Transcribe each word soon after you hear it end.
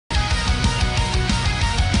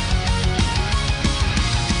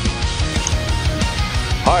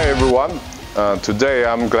everyone. Today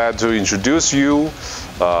I'm glad to introduce you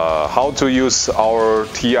how to use our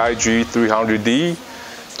TIG 300d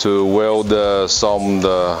to weld some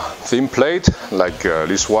thin plate. Like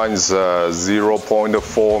this one is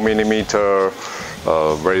 0.4 millimeter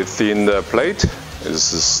very thin plate. It's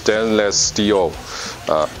stainless steel.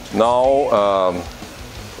 Now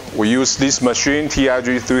we use this machine,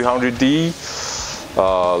 TIG 300d.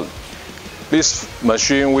 This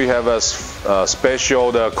machine we have a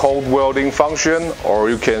special cold welding function, or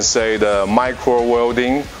you can say the micro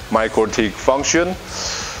welding, micro TIG function,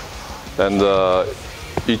 and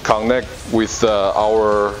it connects with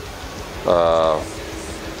our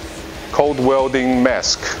cold welding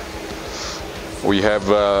mask. We have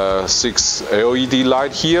 6 LED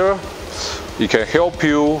light here. It can help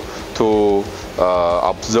you to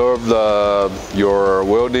observe your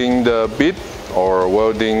welding the bit or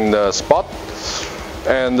welding the spot.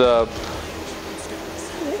 And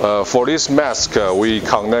for this mask, we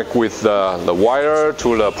connect with the wire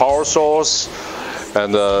to the power source,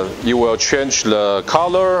 and you will change the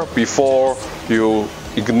color before you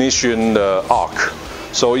ignition the arc.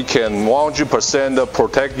 So it can 100%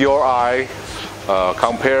 protect your eye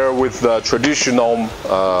compared with the traditional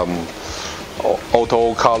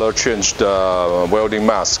auto color changed welding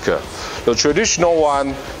mask. The traditional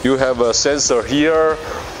one, you have a sensor here.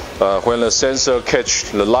 When the sensor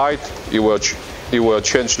catch the light, it will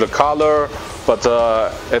change the color, but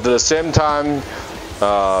at the same time,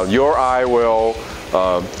 your eye will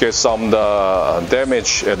get some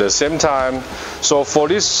damage at the same time. So for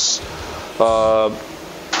this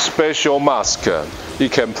special mask,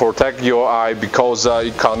 it can protect your eye because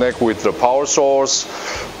it connects with the power source.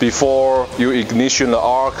 Before you ignition the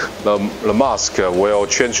arc, the mask will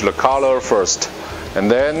change the color first,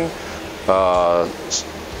 and then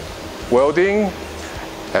welding,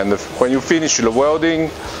 and when you finish the welding,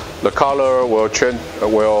 the color will change,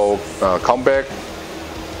 come back,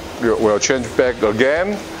 will change back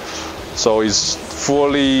again. So it's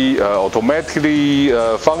fully automatically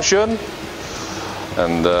function.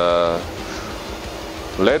 And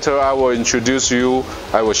later I will introduce you.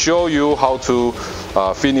 I will show you how to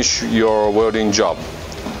finish your welding job.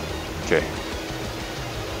 Okay.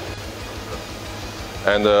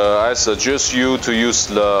 And I suggest you to use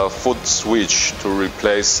the foot switch to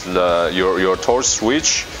replace your torch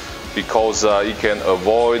switch, because it can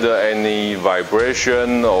avoid any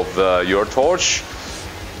vibration of your torch.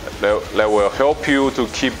 That will help you to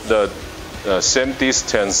keep the same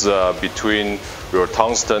distance between your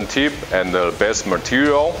tungsten tip and the base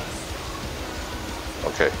material.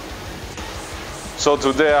 Okay. So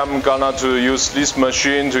today I'm gonna use this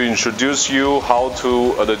machine to introduce you how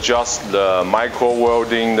to adjust the micro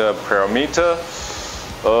welding parameter.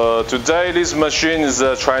 Today this machine is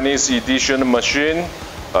a Chinese edition machine.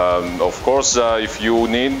 Of course, if you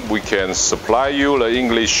need, we can supply you the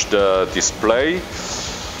English display.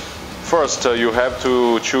 First, you have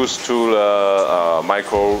to choose to the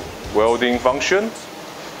micro welding function,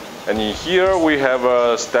 and in here we have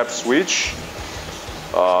a step switch.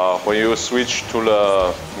 When you switch to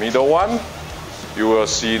the middle one, you will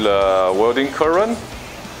see the welding current.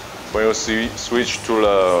 When you switch to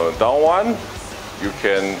the down one, you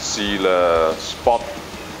can see the spot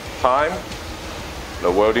time,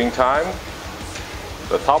 the welding time.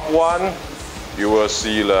 The top one, you will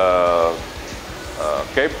see the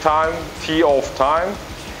gap time, T off time.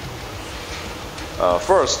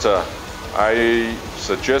 First, I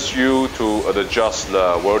suggest you to adjust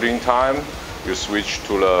the welding time. You switch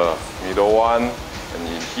to the middle one, and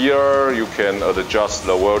in here you can adjust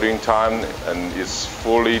the welding time, and it's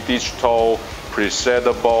fully digital,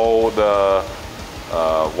 presetable the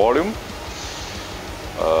volume.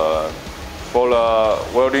 For the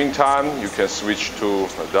welding time, you can switch to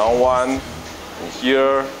the down one. And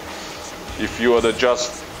here, if you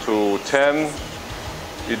adjust to 10,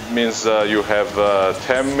 it means you have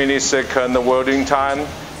 10 millisecond welding time.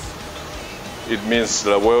 It means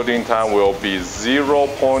the welding time will be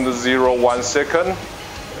 0.01 second.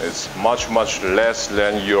 It's much less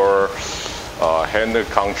than your hand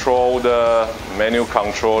controlled, manual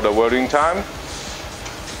controlled welding time.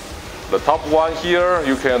 The top one here,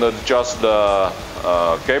 you can adjust the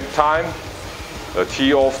gap time, the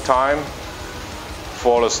T off time.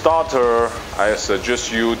 For the starter, I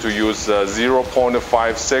suggest you to use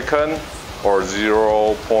 0.5 second or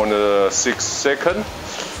 0.6 second.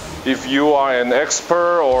 If you are an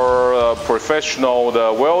expert or a professional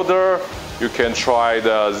welder, you can try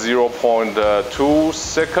the 0.2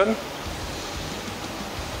 second.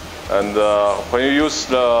 And when you use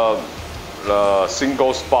the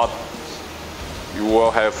single spot you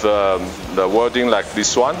will have the welding like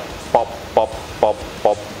this one, pop, pop, pop,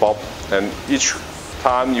 pop, pop, and each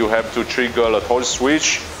time you have to trigger the torch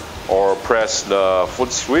switch or press the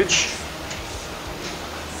foot switch.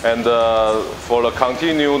 And for the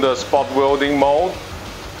continued spot welding mode,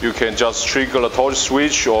 you can just trigger the torch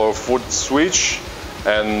switch or foot switch,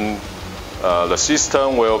 and the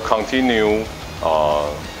system will continue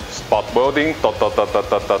spot welding, dot, dot, dot, dot,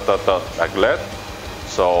 dot, dot, dot, dot, like that.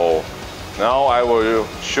 So now I will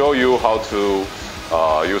show you how to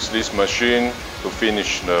use this machine to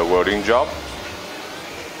finish the welding job.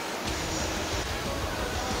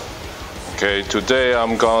 Okay, today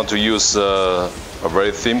I'm going to use a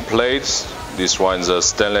very thin plate. This one is a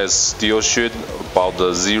stainless steel sheet, about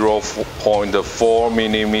the 0.4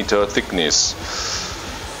 millimeter thickness.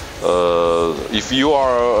 If you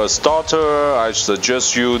are a starter, I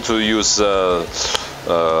suggest you to use a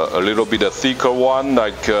little bit thicker one,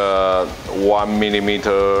 like 1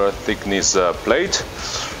 millimeter thickness plate.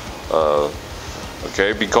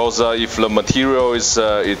 Okay, because if the material is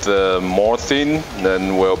more thin,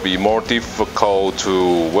 then will be more difficult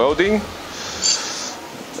to welding.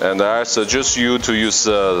 And I suggest you to use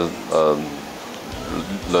the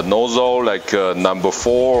nozzle like number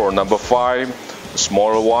 4 or number 5,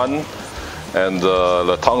 smaller one, and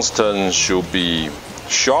the tungsten should be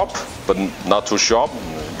sharp, but not too sharp.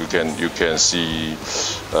 You can see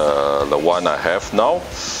the one I have now.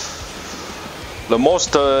 The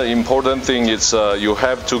most important thing is you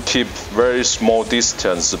have to keep very small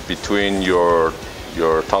distance between your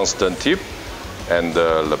tungsten tip and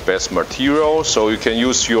the base material, so you can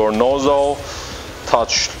use your nozzle,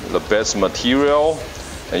 touch the base material,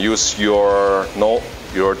 and use your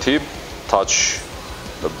tip, touch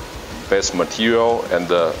the base material,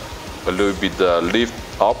 and a little bit lift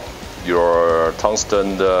up your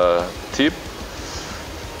tungsten tip,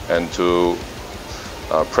 and to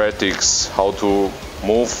practice how to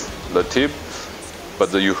move the tip,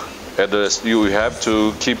 but you have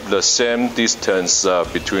to keep the same distance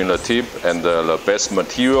between the tip and the base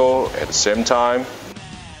material at the same time.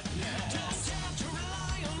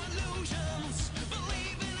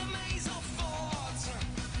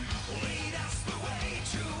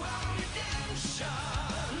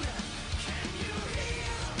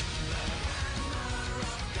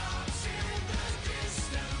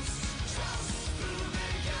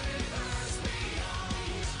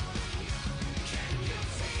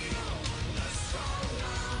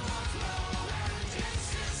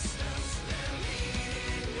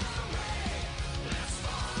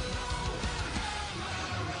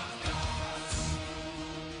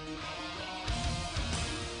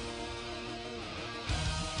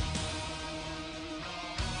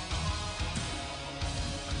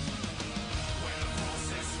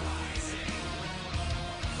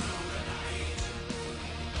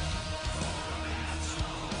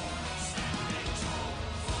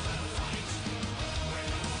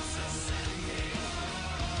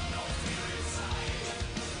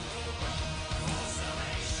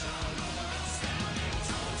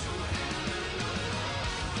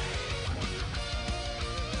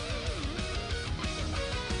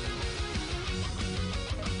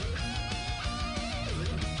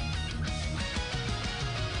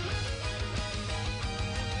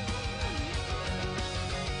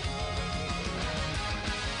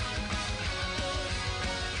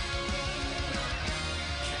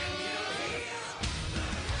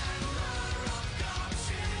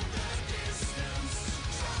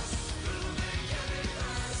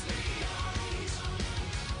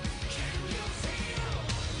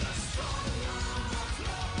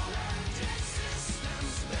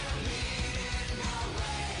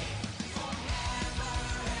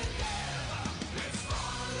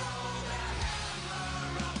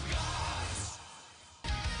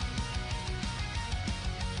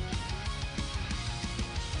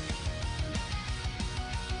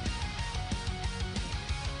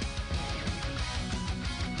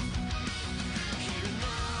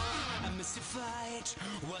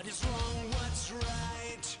 What is wrong, what's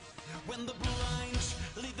right? When the blind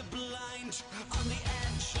lead the blind on the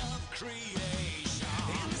edge of creation.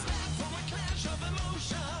 In this platform a clash of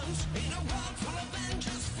emotions, in a world full of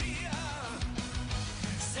vengeance, fear.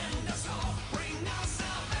 Send us all, bring our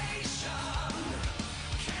salvation.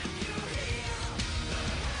 Can you hear the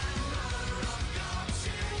hammer of God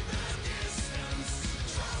in the distance?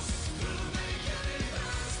 Trust through the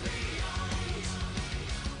universe beyond.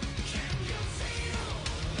 Can you feel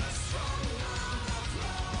the strong arm of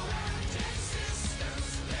law and existence?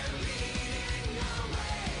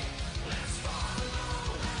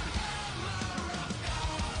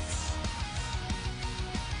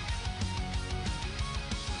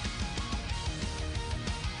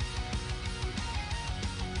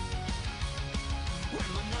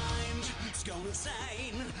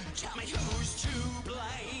 insane. Tell me who's to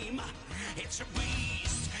blame. It's a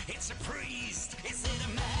beast, it's a priest. Is it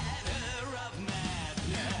a matter of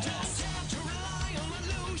madness? Don't have to rely on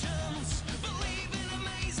illusions. Believe in a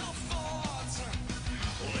maze of thoughts.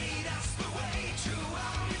 Lead us the way to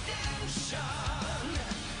our redemption.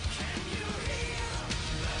 Can you hear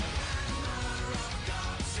the hammer of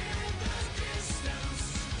God's in the distance?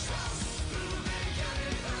 Trust through the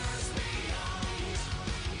universe beyond.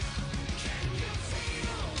 Can you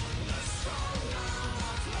feel the strong arm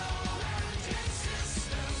of law and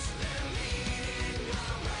existence? They're leading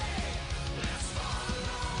our way. Let's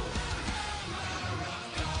follow the hammer of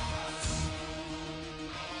God's.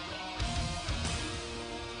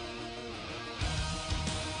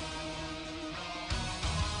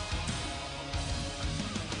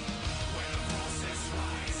 When a force is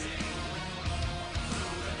rising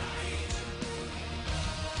through the night,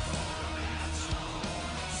 for a battle,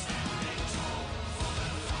 standing tall for the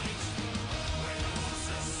fight. When the wolves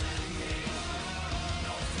are singing,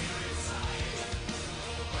 no fear inside.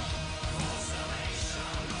 For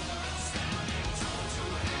salvation, standing tall to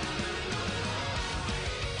heaven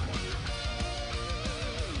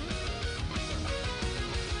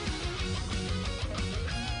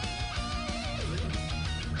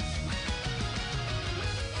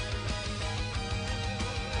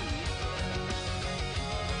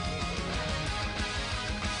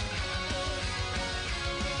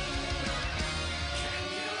Can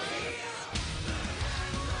you hear the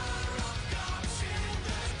hammer of God's in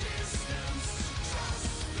the distance? Trust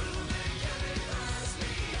through the universe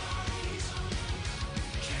beyond.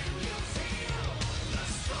 Can you feel the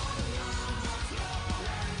strong arm of law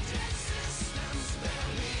and existence? They're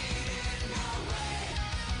leading our way.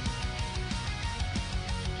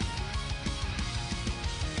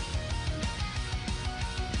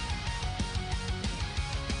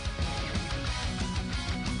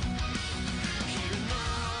 Here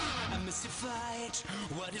now, a mystified.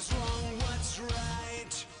 What is wrong? What's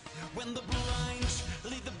right? When the blind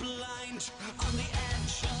lead the blind on the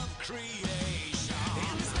edge of creation.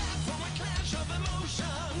 In this